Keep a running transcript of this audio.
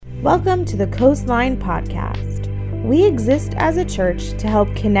Welcome to the Coastline Podcast. We exist as a church to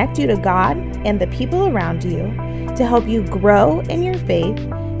help connect you to God and the people around you, to help you grow in your faith,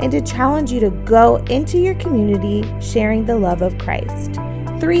 and to challenge you to go into your community sharing the love of Christ.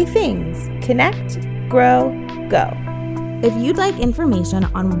 3 things: connect, grow, go. If you'd like information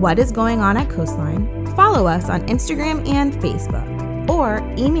on what is going on at Coastline, follow us on Instagram and Facebook, or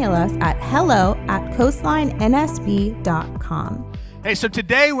email us at hello@coastlinensb.com. Hey, so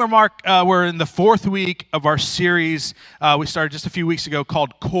today we're in the 4th week of our series we started just a few weeks ago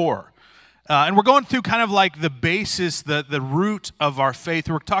called Core. And we're going through kind of like the basis, the root of our faith.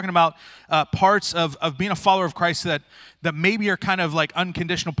 We're talking about parts of being a follower of Christ that maybe are kind of like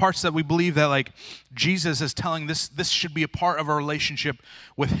unconditional parts that we believe that like Jesus is telling this should be a part of our relationship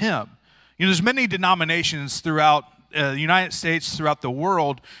with Him. You know, there's many denominations throughout the United States, throughout the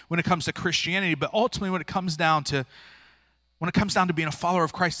world when it comes to Christianity, but ultimately when it comes down to being a follower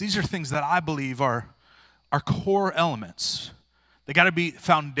of Christ, these are things that I believe are core elements. They got to be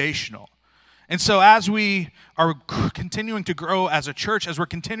foundational. And so as we are continuing to grow as a church, as we're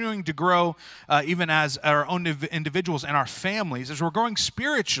continuing to grow even as our own individuals and our families, as we're growing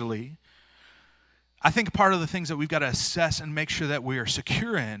spiritually, I think part of the things that we've got to assess and make sure that we are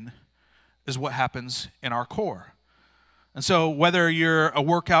secure in is what happens in our core. And so whether you're a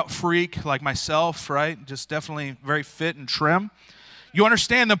workout freak like myself, right, just definitely very fit and trim, you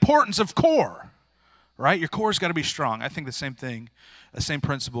understand the importance of core, right? Your core's got to be strong. I think the same thing, the same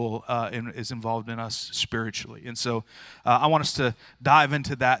principle is involved in us spiritually. And so I want us to dive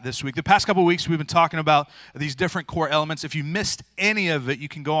into that this week. The past couple of weeks we've been talking about these different core elements. If you missed any of it, you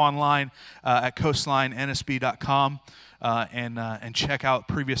can go online at coastlinensb.com. And check out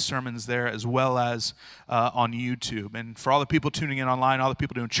previous sermons there as well as on YouTube. And for all the people tuning in online, all the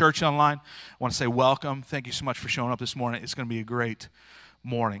people doing church online, I want to say welcome. Thank you so much for showing up this morning. It's going to be a great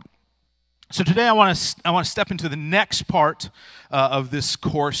morning. So today I want to step into the next part of this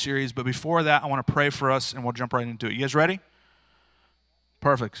core series. But before that, I want to pray for us, and we'll jump right into it. You guys ready?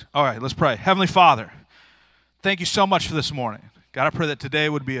 Perfect. All right, let's pray. Heavenly Father, thank you so much for this morning. God, I pray that today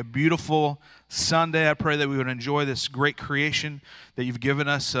would be a beautiful Sunday. I pray that we would enjoy this great creation that you've given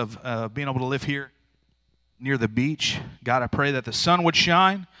us of being able to live here near the beach. God, I pray that the sun would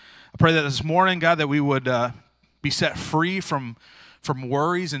shine. I pray that this morning, God, that we would be set free from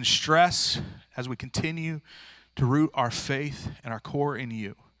worries and stress as we continue to root our faith and our core in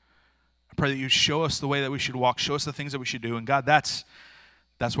you. I pray that you show us the way that we should walk, show us the things that we should do. And God, that's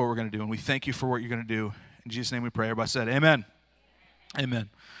what we're going to do. And we thank you for what you're going to do. In Jesus' name we pray. Everybody said amen. Amen.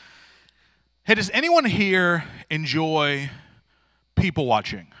 Hey, does anyone here enjoy people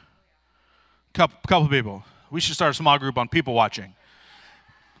watching? Couple people. We should start a small group on people watching.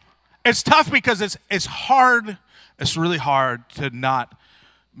 It's tough because it's hard. It's really hard to not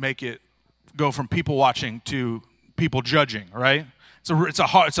make it go from people watching to people judging, right? It's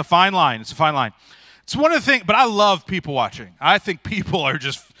a fine line. It's a fine line. It's one of the things, but I love people watching. I think people are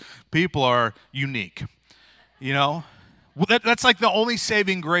unique, you know? That's like the only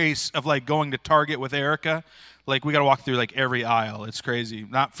saving grace of like going to Target with Erica. Like we got to walk through like every aisle. It's crazy.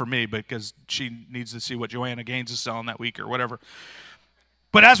 Not for me, but because she needs to see what Joanna Gaines is selling that week or whatever.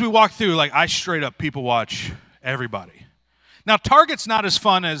 But as we walk through, like I straight up people watch everybody. Now Target's not as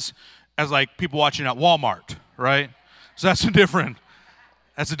fun as like people watching at Walmart, right? So that's a different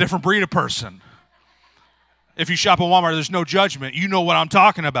breed of person. If you shop at Walmart, there's no judgment. You know what I'm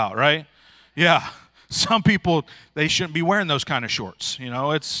talking about, right? Yeah. Some people, they shouldn't be wearing those kind of shorts. You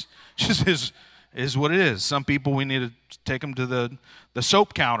know, it's just is what it is. Some people, we need to take them to the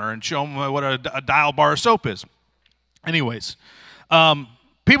soap counter and show them what a dial bar of soap is. Anyways,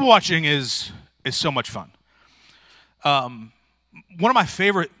 people watching is so much fun. One of my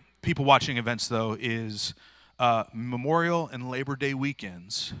favorite people watching events, though, is Memorial and Labor Day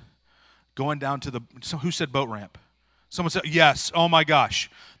weekends. Going down to who said boat ramp? Someone said, yes, oh my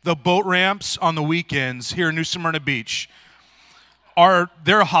gosh. The boat ramps on the weekends here in New Smyrna Beach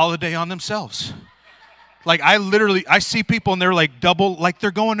they're a holiday on themselves. Like I see people and they're like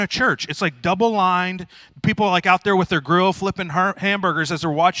they're going to church. It's like double lined. People are like out there with their grill flipping hamburgers as they're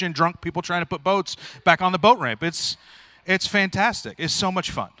watching drunk people trying to put boats back on the boat ramp. It's fantastic. It's so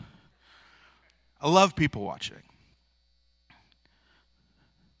much fun. I love people watching.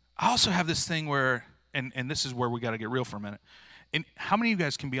 I also have this thing where, and this is where we got to get real for a minute. And how many of you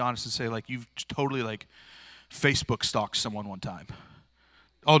guys can be honest and say, like, you've totally, like, Facebook stalked someone one time?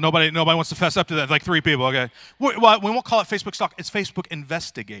 Oh, nobody wants to fess up to that. Like 3 people, okay. Well, we won't call it Facebook stalk. It's Facebook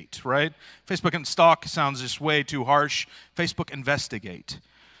investigate, right? Facebook and stalk sounds just way too harsh. Facebook investigate.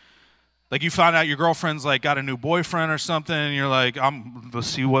 Like you find out your girlfriend's like got a new boyfriend or something, and you're like, let's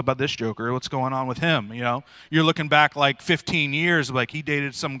see what about this joker? What's going on with him? You know, you're looking back like 15 years, like he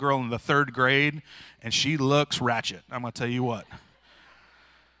dated some girl in the 3rd grade, and she looks ratchet. I'm gonna tell you what.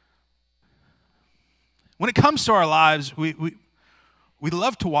 When it comes to our lives, we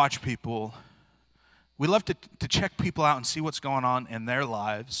love to watch people. We love to check people out and see what's going on in their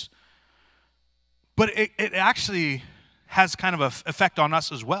lives. But it actually has kind of an effect on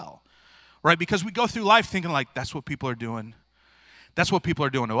us as well, right? Because we go through life thinking like, that's what people are doing. That's what people are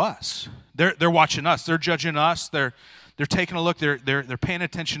doing to us. They're watching us. They're judging us. They're taking a look. They're paying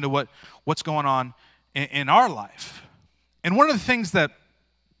attention to what's going on in our life. And one of the things that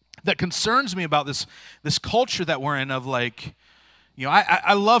concerns me about this culture that we're in of like, you know,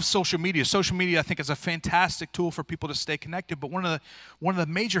 I love social media. Social media, I think, is a fantastic tool for people to stay connected. But one of the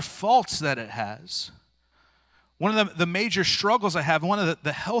major faults that it has, one of the major struggles I have, one of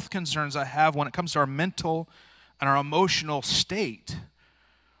the health concerns I have when it comes to our mental and our emotional state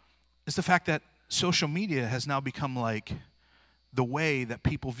is the fact that social media has now become like the way that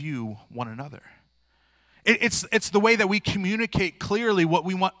people view one another. It's the way that we communicate clearly what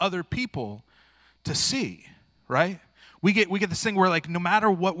we want other people to see, right? We get this thing where like no matter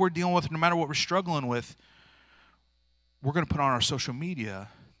what we're dealing with, no matter what we're struggling with, we're going to put on our social media,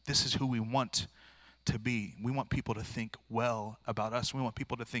 this is who we want to be. We want people to think well about us. We want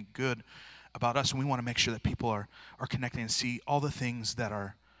people to think good about us, and we want to make sure that people are connecting and see all the things that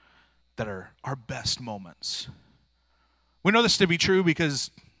are our best moments. We know this to be true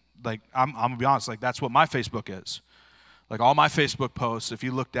because, like, I'm gonna be honest, like that's what my Facebook is. Like all my Facebook posts, if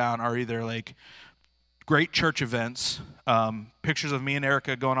you look down, are either like great church events, pictures of me and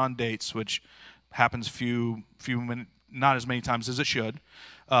Erica going on dates, which happens not as many times as it should.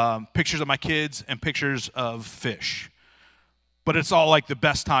 Pictures of my kids and pictures of fish. But it's all like the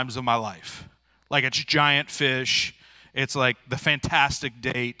best times of my life. Like it's giant fish. It's like the fantastic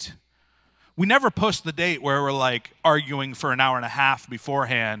date. We never post the date where we're like arguing for an hour and a half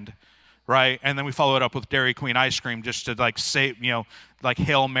beforehand, right? And then we follow it up with Dairy Queen ice cream just to like save, you know, like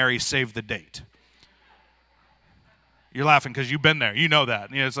Hail Mary save the date. You're laughing because you've been there. You know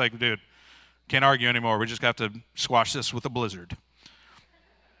that. You know, it's like, dude, can't argue anymore. We just have to squash this with a blizzard.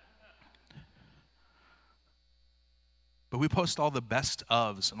 But we post all the best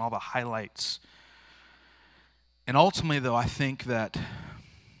ofs and all the highlights. And ultimately, though, I think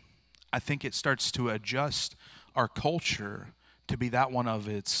it starts to adjust our culture to be that one of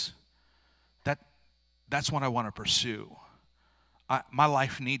that's what I want to pursue. My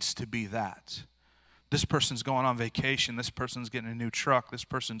life needs to be that. This person's going on vacation. This person's getting a new truck. This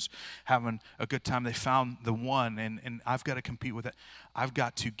person's having a good time. They found the one, and I've got to compete with it. I've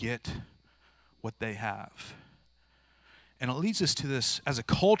got to get what they have. And it leads us to this, as a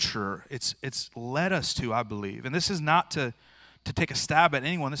culture, it's led us to, I believe, and this is not to take a stab at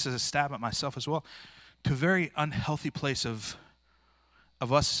anyone, this is a stab at myself as well, to a very unhealthy place of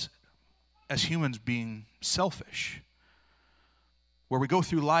us as humans being selfish. Where we go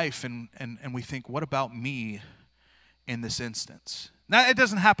through life and we think, what about me in this instance? Now, it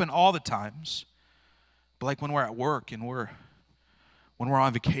doesn't happen all the times, but like when we're at work and when we're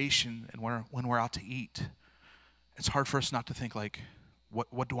on vacation and when we're out to eat, it's hard for us not to think like,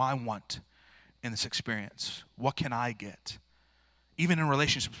 what do I want in this experience? What can I get? Even in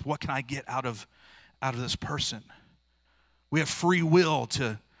relationships, what can I get out of this person? We have free will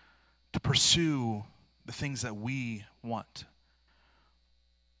to pursue the things that we want.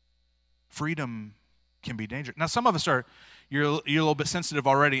 Freedom can be dangerous. Now, some of us you're a little bit sensitive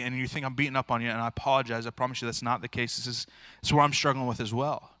already, and you think I'm beating up on you, and I apologize. I promise you that's not the case. This is where I'm struggling with as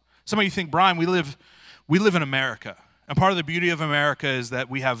well. Some of you think, Brian, we live in America, and part of the beauty of America is that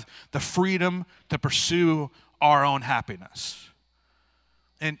we have the freedom to pursue our own happiness.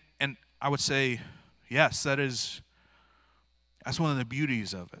 And I would say, yes, that's one of the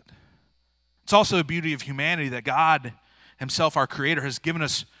beauties of it. It's also a beauty of humanity that God himself, our Creator, has given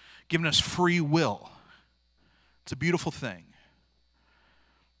us free will. It's a beautiful thing.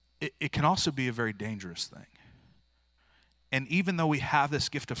 It can also be a very dangerous thing. And even though we have this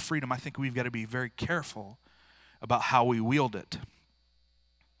gift of freedom, I think we've got to be very careful about how we wield it.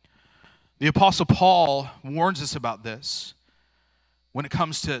 The Apostle Paul warns us about this when it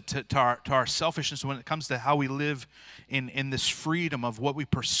comes to our selfishness, when it comes to how we live in this freedom of what we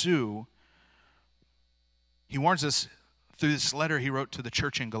pursue. He warns us through this letter he wrote to the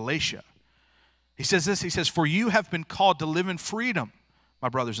church in Galatia. He says this, he says, "For you have been called to live in freedom, my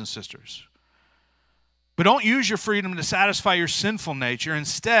brothers and sisters. But don't use your freedom to satisfy your sinful nature.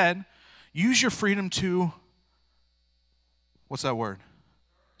 Instead, use your freedom to," what's that word?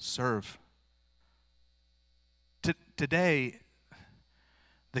 Serve. today,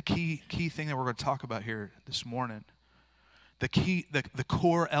 the key thing that we're going to talk about here this morning, the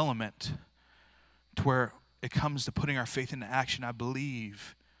core element to where it comes to putting our faith into action, I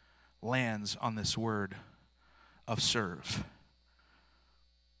believe, lands on this word of serve.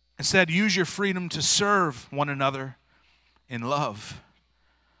 Instead, use your freedom to serve one another in love.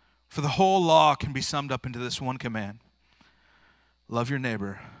 For the whole law can be summed up into this one command: love your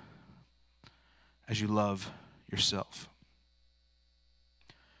neighbor as you love yourself.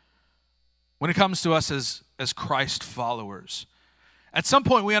 When it comes to us as Christ followers, at some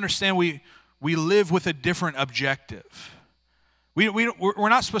point we understand we live with a different objective. We're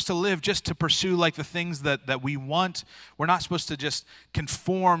not supposed to live just to pursue like the things that we want. We're not supposed to just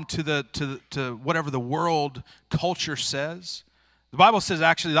conform to whatever the world culture says. The Bible says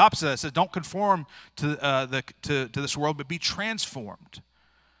actually the opposite. It says don't conform to this world, but be transformed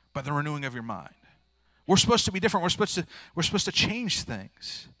by the renewing of your mind. We're supposed to be different. We're supposed to change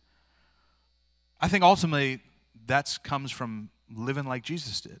things. I think ultimately that comes from living like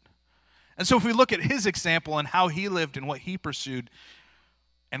Jesus did. And so if we look at his example and how he lived and what he pursued,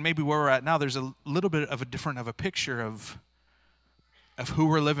 and maybe where we're at now, there's a little bit of a picture of who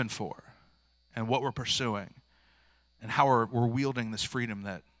we're living for and what we're pursuing and how we're wielding this freedom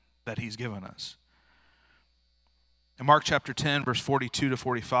that he's given us. In Mark chapter 10, verse 42 to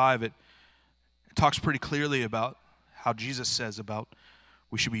 45, it talks pretty clearly about how Jesus says about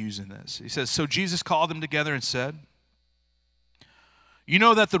we should be using this. He says, so Jesus called them together and said, you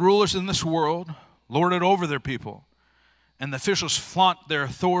know that the rulers in this world lord it over their people, and the officials flaunt their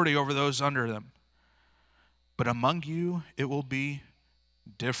authority over those under them. But among you, it will be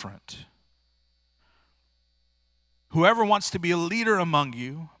different. Whoever wants to be a leader among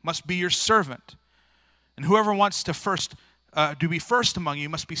you must be your servant, and whoever wants to be first among you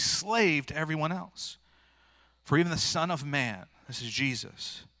must be slave to everyone else. For even the Son of Man, this is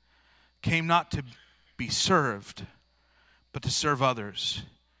Jesus, came not to be served, but to serve others,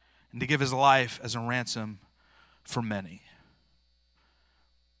 and to give his life as a ransom for many.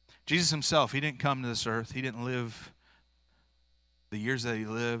 Jesus himself, he didn't come to this earth. He didn't live the years that he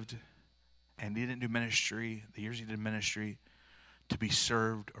lived, and he didn't do ministry, the years he did ministry, to be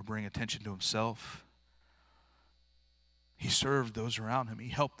served or bring attention to himself. He served those around him. He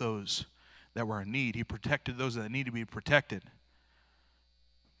helped those that were in need. He protected those that need to be protected.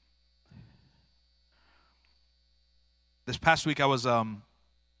 This past week, I was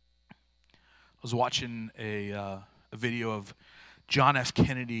watching a video of John F.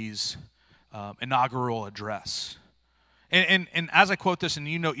 Kennedy's inaugural address, and as I quote this, and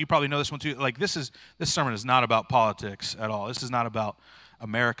you probably know this one too. Like this sermon is not about politics at all. This is not about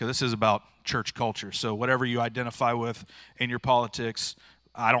America. This is about church culture. So whatever you identify with in your politics,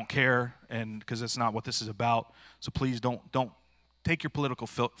 I don't care, and because that's not what this is about. So please don't take your political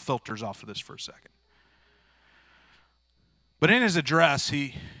filters off of this for a second. But in his address,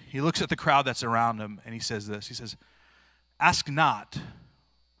 he looks at the crowd that's around him, and he says this. He says, ask not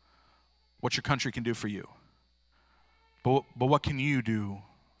what your country can do for you, but what can you do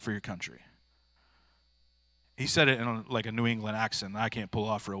for your country? He said it in like a New England accent I can't pull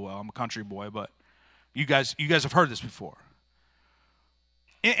off real well. I'm a country boy, but you guys have heard this before.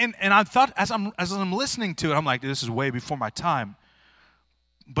 And I thought, as I'm listening to it, I'm like, this is way before my time.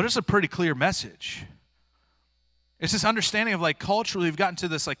 But it's a pretty clear message. It's this understanding of like culturally we've gotten to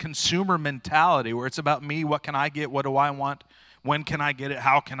this like consumer mentality where it's about me, what can I get, what do I want, when can I get it,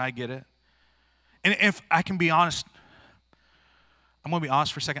 how can I get it? And if I can be honest, I'm going to be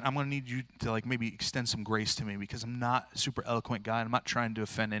honest for a second. I'm going to need you to like maybe extend some grace to me because I'm not a super eloquent guy and I'm not trying to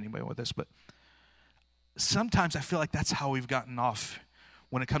offend anybody with this, but sometimes I feel like that's how we've gotten off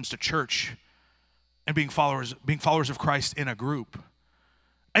when it comes to church and being followers of Christ in a group.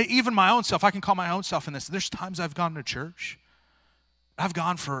 Even my own self, I can call my own self in this. There's times I've gone to church. I've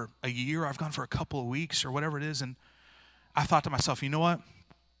gone for a year, I've gone for a couple of weeks or whatever it is, and I thought to myself, you know what?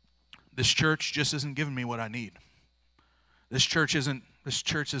 This church just isn't giving me what I need. This church is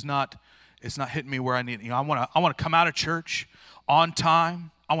not hitting me where I need. I want to come out of church on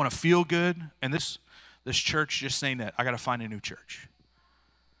time. I want to feel good, and this church just saying that I got to find a new church.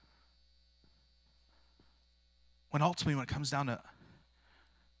 When ultimately, when it comes down to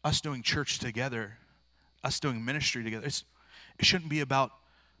us doing church together, us doing ministry together, it shouldn't be about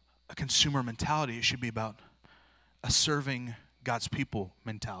a consumer mentality. It should be about a serving God's people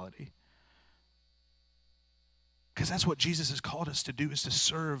mentality. Because that's what Jesus has called us to do, is to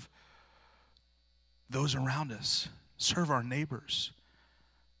serve those around us, serve our neighbors.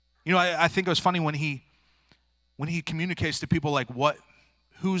 You know, I think it was funny when he communicates to people like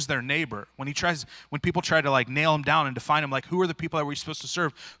who's their neighbor. When people try to like nail him down and define him, like who are the people that we're supposed to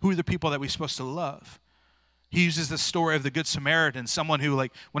serve? Who are the people that we're supposed to love? He uses the story of the Good Samaritan, someone who,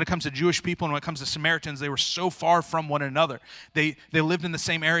 like, when it comes to Jewish people and when it comes to Samaritans, they were so far from one another. They lived in the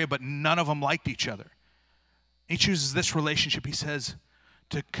same area, but none of them liked each other. He chooses this relationship, he says,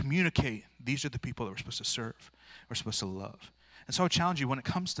 to communicate. These are the people that we're supposed to serve, we're supposed to love. And so I challenge you, when it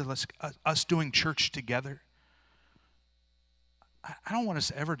comes to us doing church together, I don't want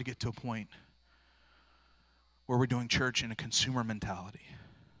us ever to get to a point where we're doing church in a consumer mentality.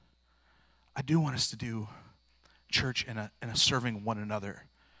 I do want us to do church in a serving one another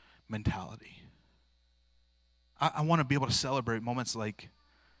mentality. I want to be able to celebrate moments like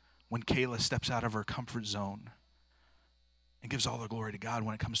when Kayla steps out of her comfort zone and gives all the glory to God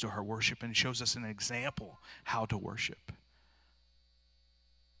when it comes to her worship and shows us an example how to worship.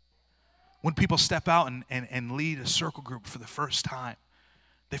 When people step out and lead a circle group for the first time,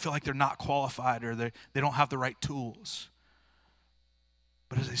 they feel like they're not qualified or they don't have the right tools.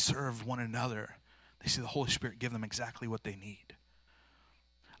 But as they serve one another, they see the Holy Spirit give them exactly what they need.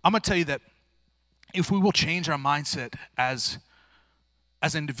 I'm going to tell you that if we will change our mindset as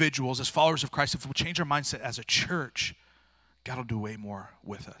individuals, as followers of Christ, if we'll change our mindset as a church, God will do way more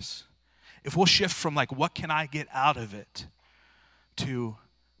with us. If we'll shift from like, what can I get out of it, to,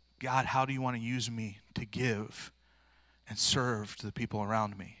 God, how do you want to use me to give and serve to the people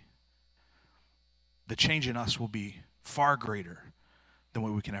around me? The change in us will be far greater than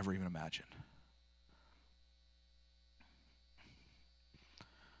what we can ever even imagine.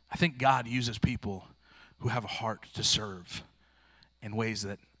 I think God uses people who have a heart to serve in ways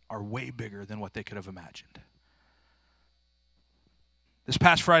that are way bigger than what they could have imagined. This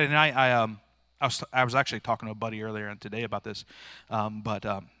past Friday night, I was actually talking to a buddy earlier today about this,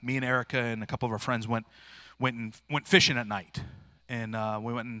 but me and Erica and a couple of our friends went fishing at night, and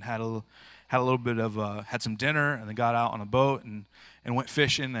we went and had a little bit of had some dinner, and then got out on a boat and went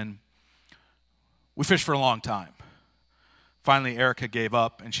fishing, and we fished for a long time. Finally, Erica gave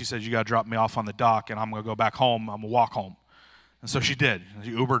up, and she said, "You got to drop me off on the dock, and I'm going to go back home. I'm going to walk home." And so she did. She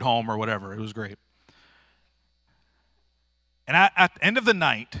Ubered home or whatever. It was great. And at the end of the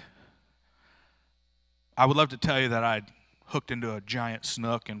night, I would love to tell you that I'd hooked into a giant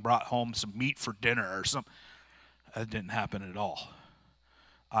snook and brought home some meat for dinner or something. That didn't happen at all.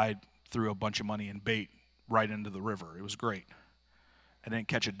 I threw a bunch of money in bait right into the river. It was great. I didn't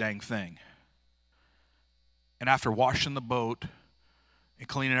catch a dang thing. And after washing the boat and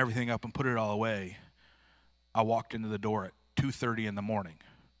cleaning everything up and put it all away, I walked into the door at 2:30 in the morning.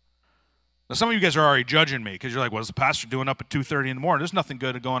 Now, some of you guys are already judging me because you're like, what's the pastor doing up at 2:30 in the morning? There's nothing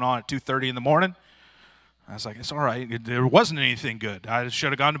good going on at 2:30 in the morning. I was like, it's all right. There wasn't anything good. I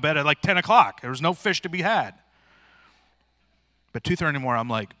should have gone to bed at like 10 o'clock. There was no fish to be had. But 2:30 in the morning, I'm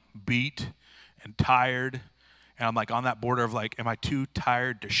like beat and tired. And I'm like on that border of like, am I too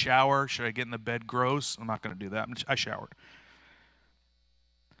tired to shower? Should I get in the bed gross? I'm not going to do that. I showered.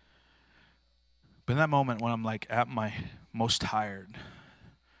 But in that moment when I'm like at my most tired,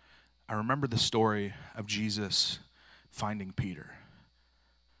 I remember the story of Jesus finding Peter.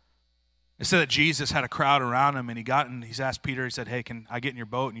 It said that Jesus had a crowd around him, and he's asked Peter, he said, "Hey, can I get in your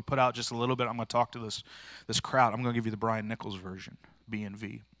boat?" And you put out just a little bit. I'm going to talk to this crowd. I'm going to give you the Brian Nichols version,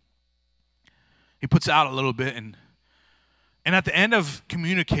 B&V. He puts out a little bit, and at the end of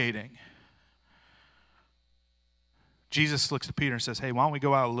communicating, Jesus looks at Peter and says, "Hey, why don't we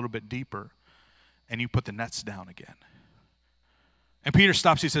go out a little bit deeper, and you put the nets down again?" And Peter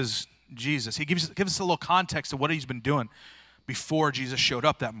stops. He says, "Jesus." He gives us a little context of what he's been doing before Jesus showed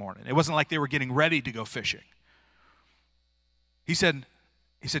up that morning. It wasn't like they were getting ready to go fishing. He said,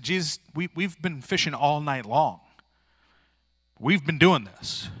 "Jesus, we've been fishing all night long. We've been doing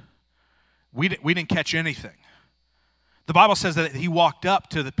this. We didn't catch anything." The Bible says that he walked up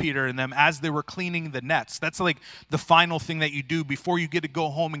to the Peter and them as they were cleaning the nets. That's like the final thing that you do before you get to go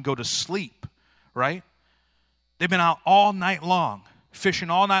home and go to sleep, right? They've been out all night long, fishing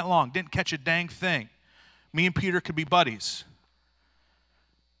all night long, didn't catch a dang thing. Me and Peter could be buddies.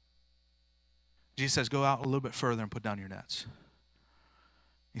 Jesus says, "Go out a little bit further and put down your nets."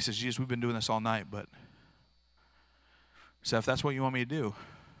 He says, "Jesus, we've been doing this all night, but," he said, "if that's what you want me to do,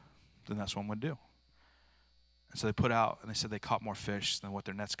 then that's what I'm going to do." And so they put out, and they said they caught more fish than what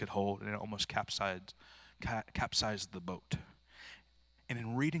their nets could hold, and it almost capsized the boat. And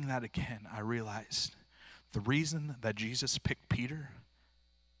in reading that again, I realized the reason that Jesus picked Peter,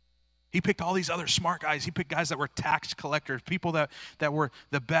 he picked all these other smart guys. He picked guys that were tax collectors, people that were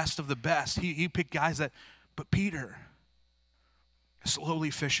the best of the best. He picked guys but Peter, a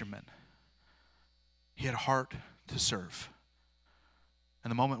lowly fisherman, he had a heart to serve. in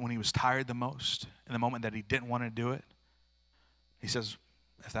the moment when he was tired the most, in the moment that he didn't want to do it, he says,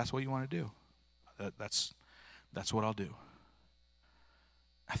 if that's what you want to do, that's what I'll do.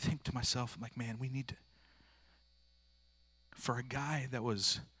 I think to myself, I'm like, man, we need to, for a guy that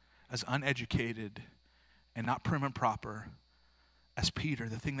was as uneducated and not prim and proper as Peter,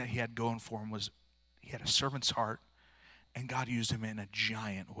 the thing that he had going for him was he had a servant's heart, and God used him in a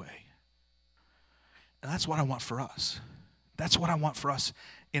giant way. And that's what I want for us. That's what I want for us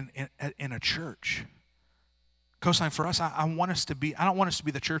in a church. Coastline, for us, I want us to be, I don't want us to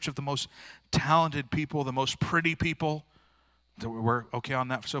be the church of the most talented people, the most pretty people. We're okay on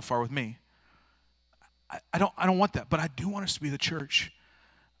that so far with me. I don't want that, but I do want us to be the church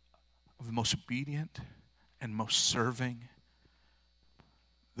of the most obedient and most serving,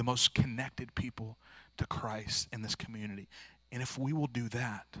 the most connected people to Christ in this community. And if we will do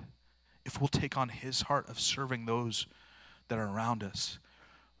that, if we'll take on his heart of serving those that are around us,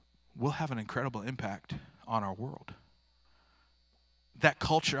 we'll have an incredible impact on our world. That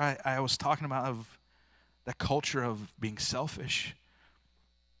culture I was talking about, of that culture of being selfish,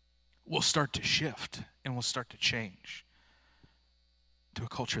 will start to shift and will start to change to a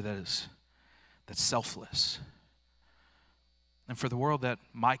culture that's selfless. And for the world that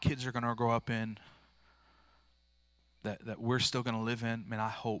my kids are going to grow up in, that we're still going to live in, man, I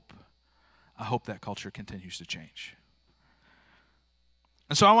hope that culture continues to change.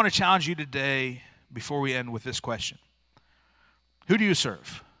 And so I want to challenge you today, before we end, with this question. Who do you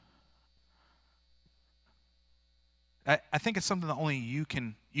serve? I think it's something that only you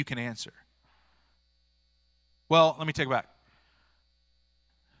can answer. Well, let me take it back.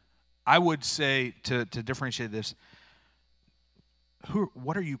 I would say, to differentiate this,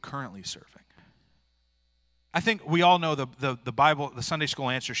 what are you currently serving? I think we all know the Bible, the Sunday school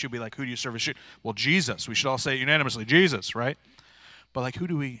answer should be like, who do you serve? Well, Jesus. We should all say it unanimously, Jesus, right? But like, who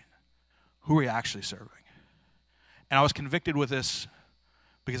are we actually serving? And I was convicted with this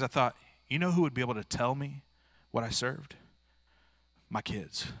because I thought, you know who would be able to tell me what I served? My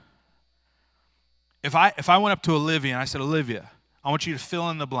kids. If I went up to Olivia and I said, Olivia, I want you to fill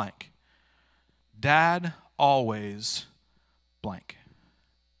in the blank. Dad always blank.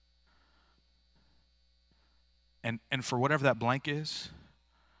 And for whatever that blank is,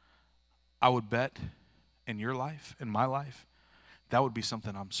 I would bet in your life, in my life, that would be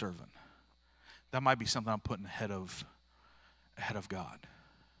something I'm serving. That might be something I'm putting ahead of God.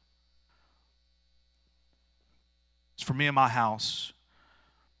 It's for me in my house,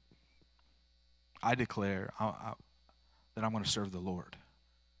 I declare that I'm going to serve the Lord.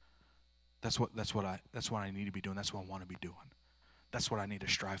 That's what I need to be doing. That's what I want to be doing. That's what I need to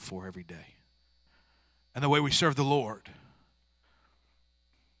strive for every day. And the way we serve the Lord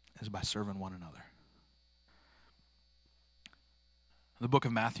is by serving one another. In the book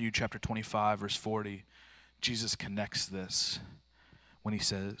of Matthew, chapter 25, verse 40, Jesus connects this when he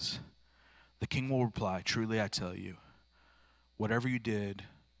says, the king will reply, truly I tell you, whatever you did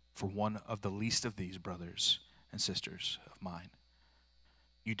for one of the least of these brothers and sisters of mine,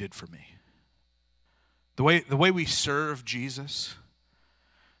 you did for me. The way we serve Jesus,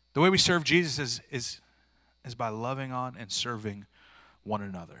 is by loving on and serving one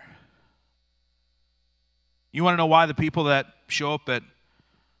another. You want to know why the people that show up at,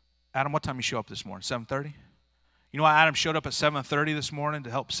 Adam, what time you show up this morning? 7:30? You know why Adam showed up at 7:30 this morning to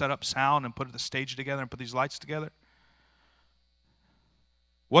help set up sound and put the stage together and put these lights together? It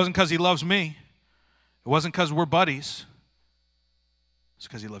wasn't because he loves me. It wasn't because we're buddies. It's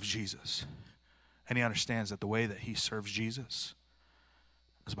because he loves Jesus. And he understands that the way that he serves Jesus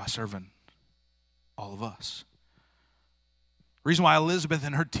is by serving all of us. The reason why Elizabeth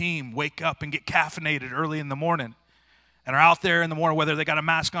and her team wake up and get caffeinated early in the morning and are out there in the morning, whether they got a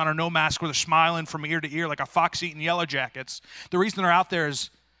mask on or no mask, where they're smiling from ear to ear like a fox eating Yellow Jackets, the reason they're out there is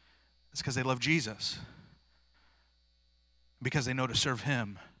because they love Jesus. Because they know to serve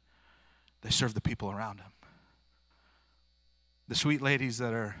him, they serve the people around him. The sweet ladies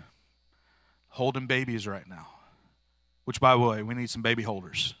that are holding babies right now, which, by the way, we need some baby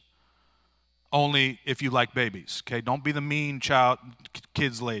holders. Only if you like babies, okay? Don't be the mean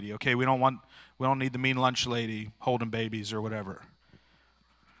kids lady, okay? We don't need the mean lunch lady holding babies or whatever.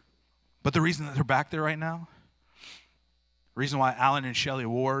 But the reason that they're back there right now, the reason why Alan and Shelley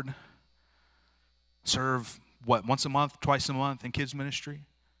Ward serve, once a month, twice a month in kids ministry,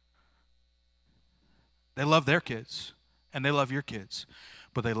 they love their kids and they love your kids,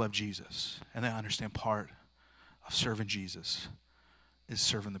 but they love Jesus, and they understand part of serving Jesus is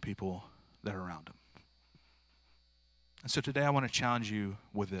serving the people that are around him. And so today I want to challenge you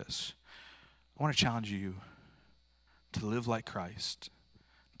with this. I want to challenge you to live like Christ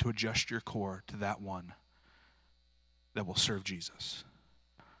to adjust your core to that one that will serve Jesus.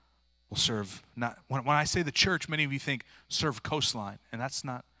 Will serve, not when I say the church, many of you think serve Coastline, and that's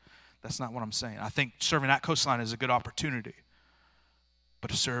not what I'm saying. I think serving at Coastline is a good opportunity,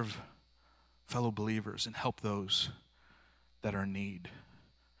 but to serve fellow believers and help those that are in need,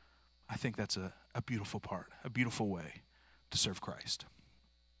 I think that's a beautiful part, a beautiful way to serve Christ.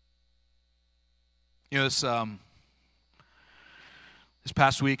 You know, this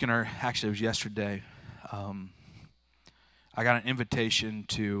past week, actually it was yesterday, I got an invitation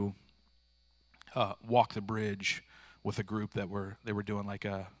to walk the bridge with a group they were doing like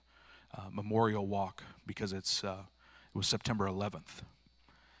a memorial walk because it was September 11th.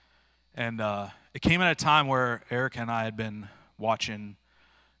 And it came at a time where Erica and I had been watching,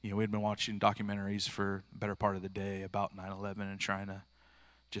 we had been watching documentaries for the better part of the day about 9/11 and trying to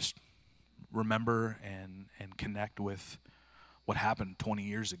just remember and connect with what happened 20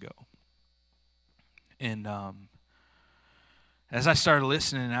 years ago. And as I started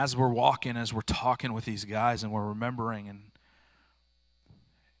listening, as we're walking, as we're talking with these guys and we're remembering, and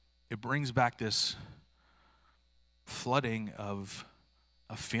it brings back this flooding of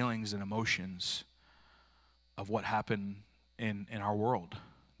feelings and emotions of what happened in our world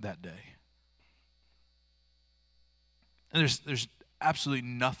that day. And there's absolutely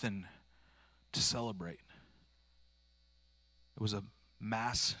nothing to celebrate. It was a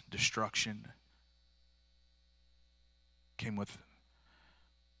mass destruction. Came with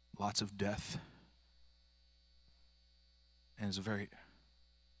lots of death. And it's a very,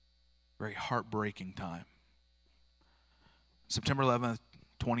 very heartbreaking time. September 11th,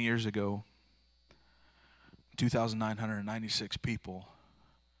 20 years ago, 2,996 people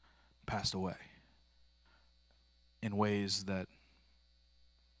passed away in ways that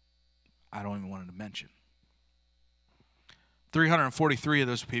I don't even want to mention. 343 of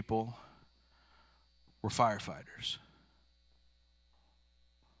those people were firefighters.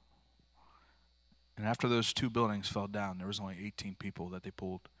 And after those two buildings fell down, there was only 18 people that they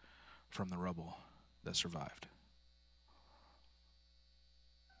pulled from the rubble that survived.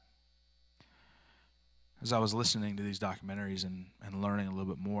 As I was listening to these documentaries and learning a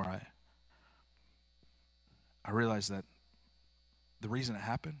little bit more, I realized that the reason it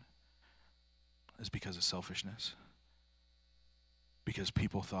happened is because of selfishness. Because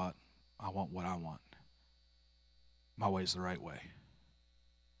people thought, I want what I want. My way is the right way.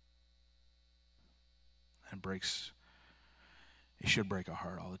 And it should break our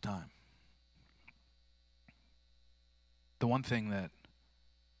heart all the time. The one thing that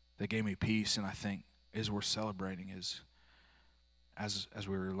gave me peace, and I think is worth celebrating, is as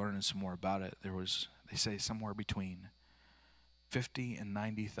we were learning some more about it, they say somewhere between 50 and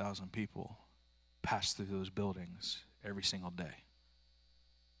 90,000 people pass through those buildings every single day.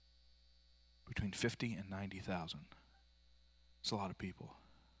 Between 50 and 90,000. It's a lot of people.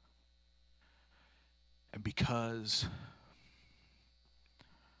 And because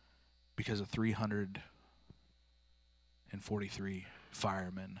of 343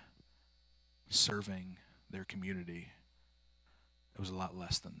 firemen serving their community, it was a lot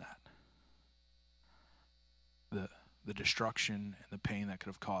less than that. The destruction and the pain that could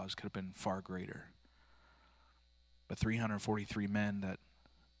have caused could have been far greater. But 343 men that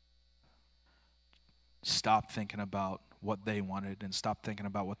stopped thinking about what they wanted and stopped thinking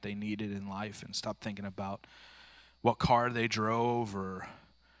about what they needed in life and stopped thinking about what car they drove or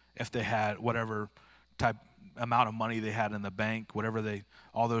if they had whatever type amount of money they had in the bank,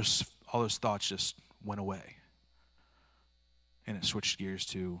 all those thoughts just went away. And it switched gears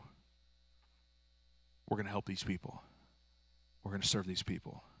to, we're going to help these people. We're going to serve these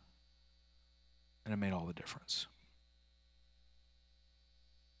people. And it made all the difference.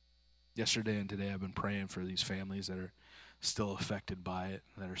 Yesterday and today I've been praying for these families that are still affected by it,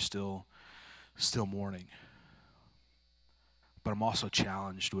 that are still mourning. But I'm also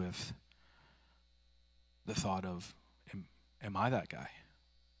challenged with the thought of, am I that guy?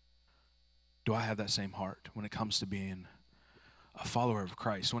 Do I have that same heart when it comes to being a follower of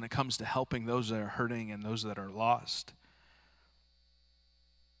Christ, when it comes to helping those that are hurting and those that are lost?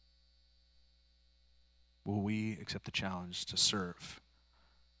 Will we accept the challenge to serve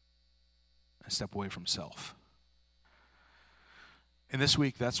and step away from self? And this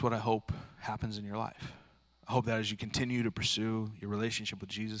week, that's what I hope happens in your life. I hope that as you continue to pursue your relationship with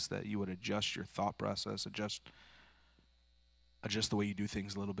Jesus, that you would adjust your thought process, adjust the way you do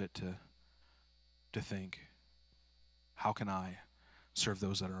things a little bit to think, how can I serve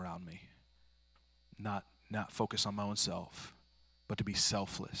those that are around me? Not focus on my own self, but to be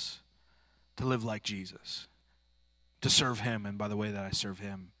selfless, to live like Jesus, to serve him. And by the way that I serve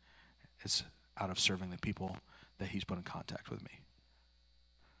him, it's out of serving the people that he's put in contact with me.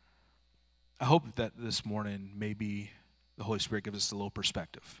 I hope that this morning maybe the Holy Spirit gives us a little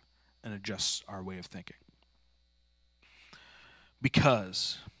perspective and adjusts our way of thinking.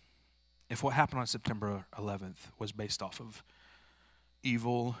 Because if what happened on September 11th was based off of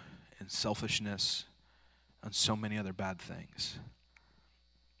evil and selfishness and so many other bad things,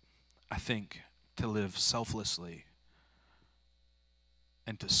 I think to live selflessly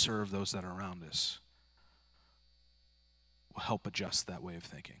and to serve those that are around us will help adjust that way of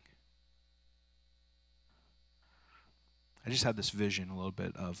thinking. I just had this vision a little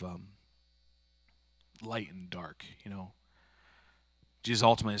bit of light and dark, Jesus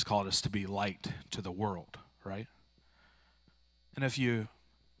ultimately has called us to be light to the world, right? And if you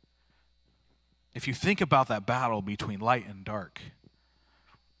think about that battle between light and dark,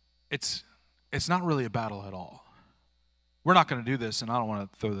 it's not really a battle at all. We're not going to do this, and I don't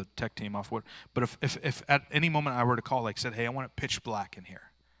want to throw the tech team off. But if at any moment I were to call, said, hey, I want it pitch black in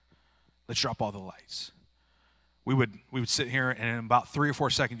here. Let's drop all the lights. We would sit here, and in about 3 or 4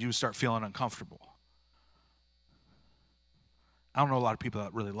 seconds, you would start feeling uncomfortable. I don't know a lot of people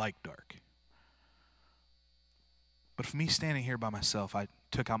that really like dark. But for me standing here by myself, I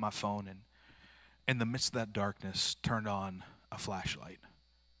took out my phone and in the midst of that darkness, turned on a flashlight.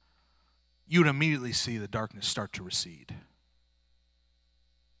 You would immediately see the darkness start to recede.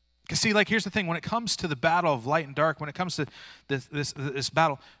 Because see, here's the thing. When it comes to the battle of light and dark, when it comes to this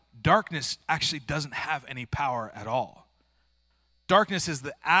battle, darkness actually doesn't have any power at all. Darkness is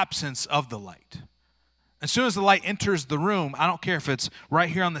the absence of the light. As soon as the light enters the room, I don't care if it's right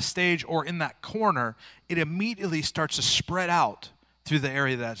here on the stage or in that corner, it immediately starts to spread out through the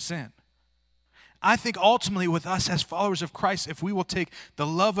area that it's in. I think ultimately with us as followers of Christ, if we will take the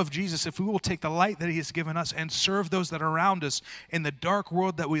love of Jesus, if we will take the light that he has given us and serve those that are around us in the dark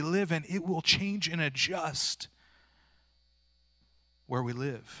world that we live in, it will change and adjust where we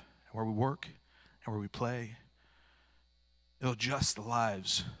live, where we work, and where we play. It'll adjust the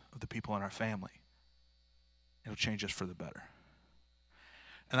lives of the people in our family. It'll change us for the better.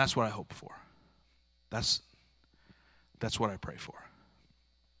 And that's what I hope for. That's what I pray for.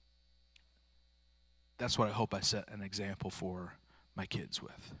 That's what I hope I set an example for my kids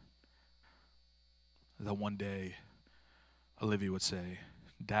with. That one day, Olivia would say,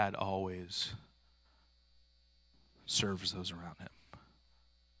 Dad always serves those around him.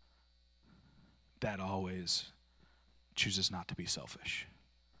 Dad always chooses not to be selfish.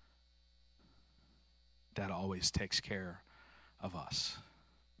 Dad always takes care of us.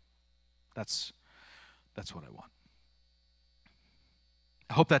 That's what I want.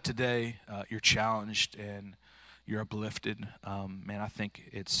 I hope that today you're challenged and you're uplifted. I think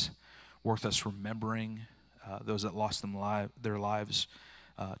it's worth us remembering those that lost their lives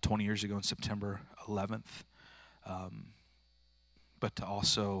 20 years ago on September 11th. But to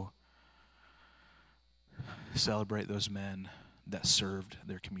also celebrate those men that served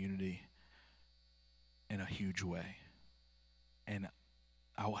their community in a huge way. And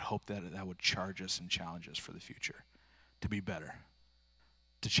I would hope that would charge us and challenge us for the future to be better,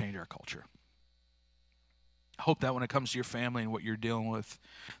 to change our culture. I hope that when it comes to your family and what you're dealing with,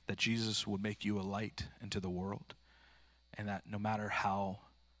 that Jesus would make you a light into the world, and that no matter how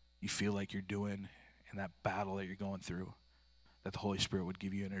you feel like you're doing in that battle that you're going through, that the Holy Spirit would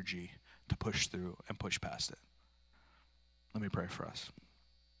give you energy to push through and push past it. Let me pray for us.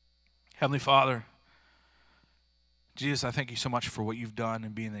 Heavenly Father, Jesus, I thank you so much for what you've done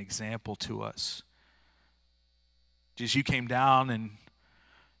and being an example to us. Jesus, you came down and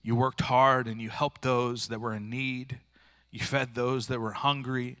you worked hard and you helped those that were in need. You fed those that were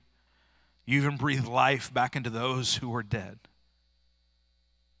hungry. You even breathed life back into those who were dead.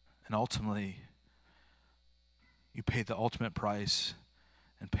 And ultimately, you paid the ultimate price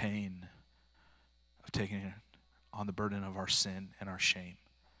and pain of taking on the burden of our sin and our shame.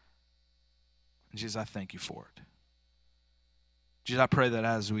 And Jesus, I thank you for it. Jesus, I pray that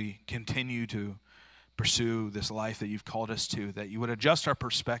as we continue to pursue this life that you've called us to, that you would adjust our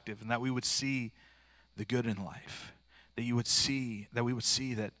perspective and that we would see the good in life, that we would see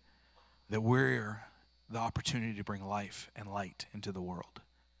that we're the opportunity to bring life and light into the world.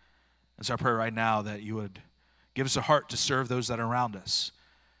 And so I pray right now that you would give us a heart to serve those that are around us,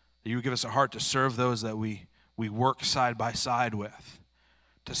 that you would give us a heart to serve those that we work side by side with,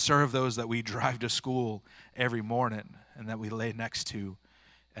 to serve those that we drive to school every morning and that we lay next to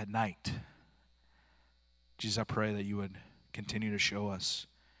at night. Jesus, I pray that you would continue to show us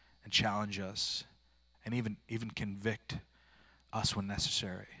and challenge us and even convict us when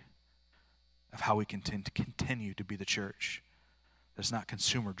necessary. of how we can continue to be the church that's not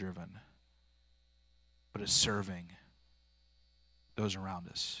consumer driven, but is serving those around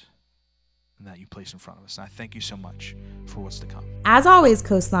us and that you place in front of us. And I thank you so much for what's to come. As always,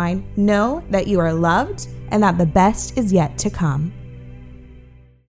 Coastline, know that you are loved and that the best is yet to come.